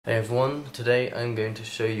Hey everyone, today I'm going to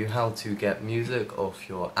show you how to get music off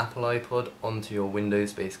your Apple iPod onto your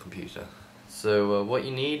Windows-based computer. So what you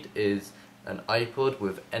need is an iPod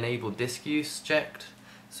with enable disk use checked,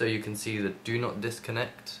 so you can see the do not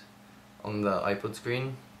disconnect on the iPod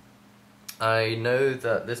screen. I know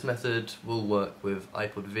that this method will work with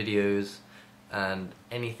iPod videos and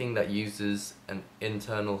anything that uses an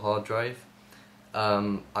internal hard drive.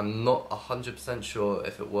 I'm not 100% sure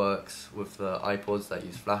if it works with the iPods that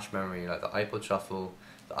use flash memory, like the iPod Shuffle,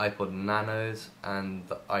 the iPod Nanos, and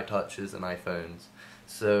the iTouches and iPhones.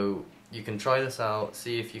 So you can try this out,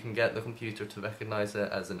 see if you can get the computer to recognize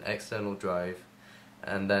it as an external drive,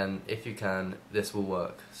 and then if you can, this will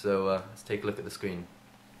work. So let's take a look at the screen.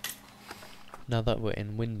 Now that we're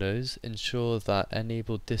in Windows, ensure that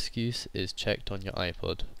Enable Disk Use is checked on your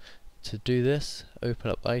iPod. To do this,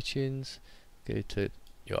 open up iTunes, go to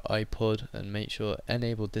your iPod and make sure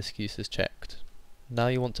Enable Disk Use is checked. Now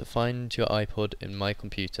you want to find your iPod in My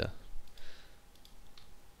Computer.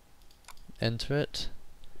 Enter it.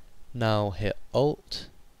 Now hit Alt,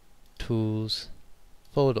 Tools,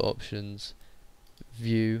 Folder Options,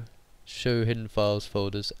 View, Show Hidden Files,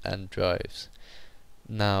 Folders and Drives.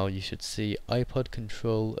 Now you should see iPod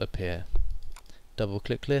Control appear. Double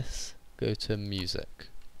click this, go to Music.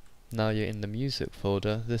 Now you're in the Music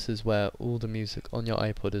folder. This is where all the music on your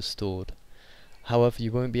iPod is stored. However,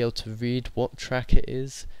 you won't be able to read what track it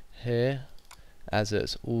is here, as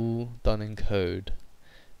it's all done in code.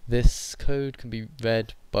 This code can be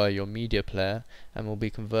read by your media player and will be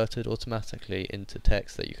converted automatically into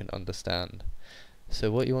text that you can understand. So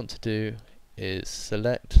what you want to do is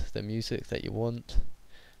select the music that you want.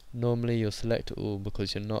 Normally you'll select it all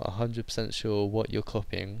because you're not 100% sure what you're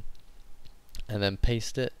copying, and then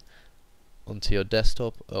paste it onto your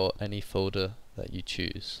desktop or any folder that you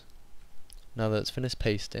choose. Now that it's finished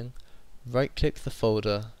pasting, right click the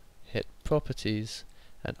folder, hit Properties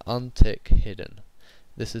and untick Hidden.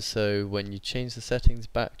 This is so when you change the settings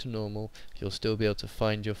back to normal, you'll still be able to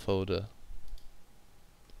find your folder.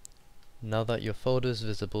 Now that your folder is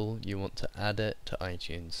visible, you want to add it to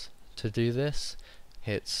iTunes. To do this,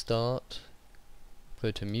 hit Start, go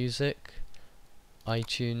to Music,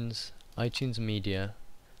 iTunes, iTunes Media,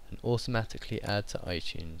 and automatically add to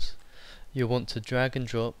iTunes. You'll want to drag and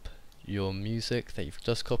drop your music that you've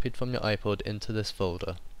just copied from your iPod into this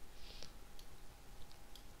folder.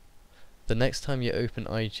 The next time you open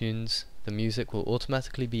iTunes, the music will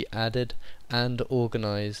automatically be added and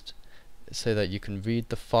organized so that you can read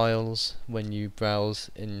the files when you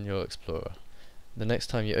browse in your Explorer. The next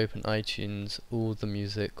time you open iTunes, all the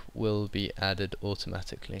music will be added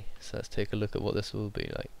automatically. So let's take a look at what this will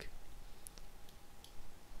be like.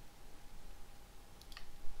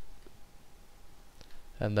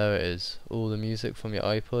 And there it is, all the music from your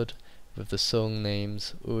iPod with the song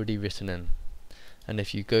names already written in. And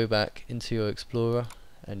if you go back into your Explorer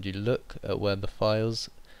and you look at where the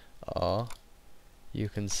files are, you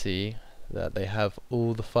can see that they have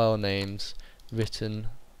all the file names written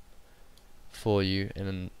for you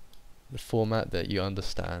in the format that you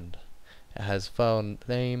understand. It has file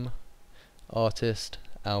name, artist,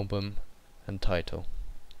 album and title.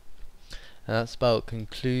 And that's about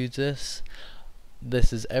concludes this.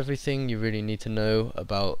 This is everything you really need to know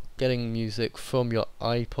about getting music from your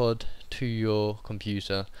iPod to your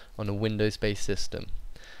computer on a Windows-based system.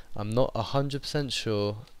 I'm not 100%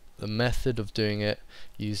 sure the method of doing it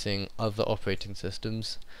using other operating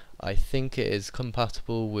systems. I think it is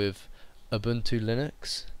compatible with Ubuntu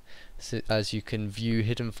Linux, as you can view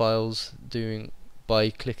hidden files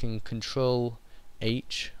by clicking Control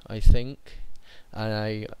H, I think, and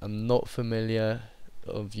I am not familiar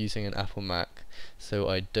of using an Apple Mac, so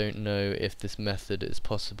I don't know if this method is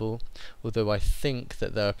possible, although I think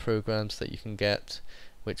that there are programs that you can get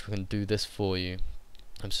which can do this for you.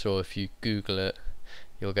 I'm sure if you Google it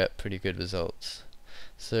you'll get pretty good results.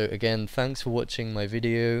 So again, thanks for watching my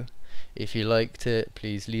video. If you liked it,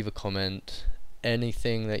 please leave a comment.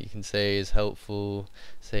 Anything that you can say is helpful.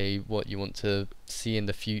 Say what you want to see in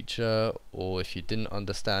the future, or if you didn't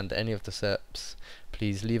understand any of the steps,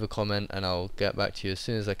 please leave a comment and I'll get back to you as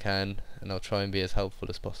soon as I can, and I'll try and be as helpful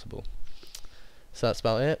as possible. So that's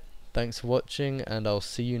about it. Thanks for watching and I'll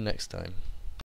see you next time.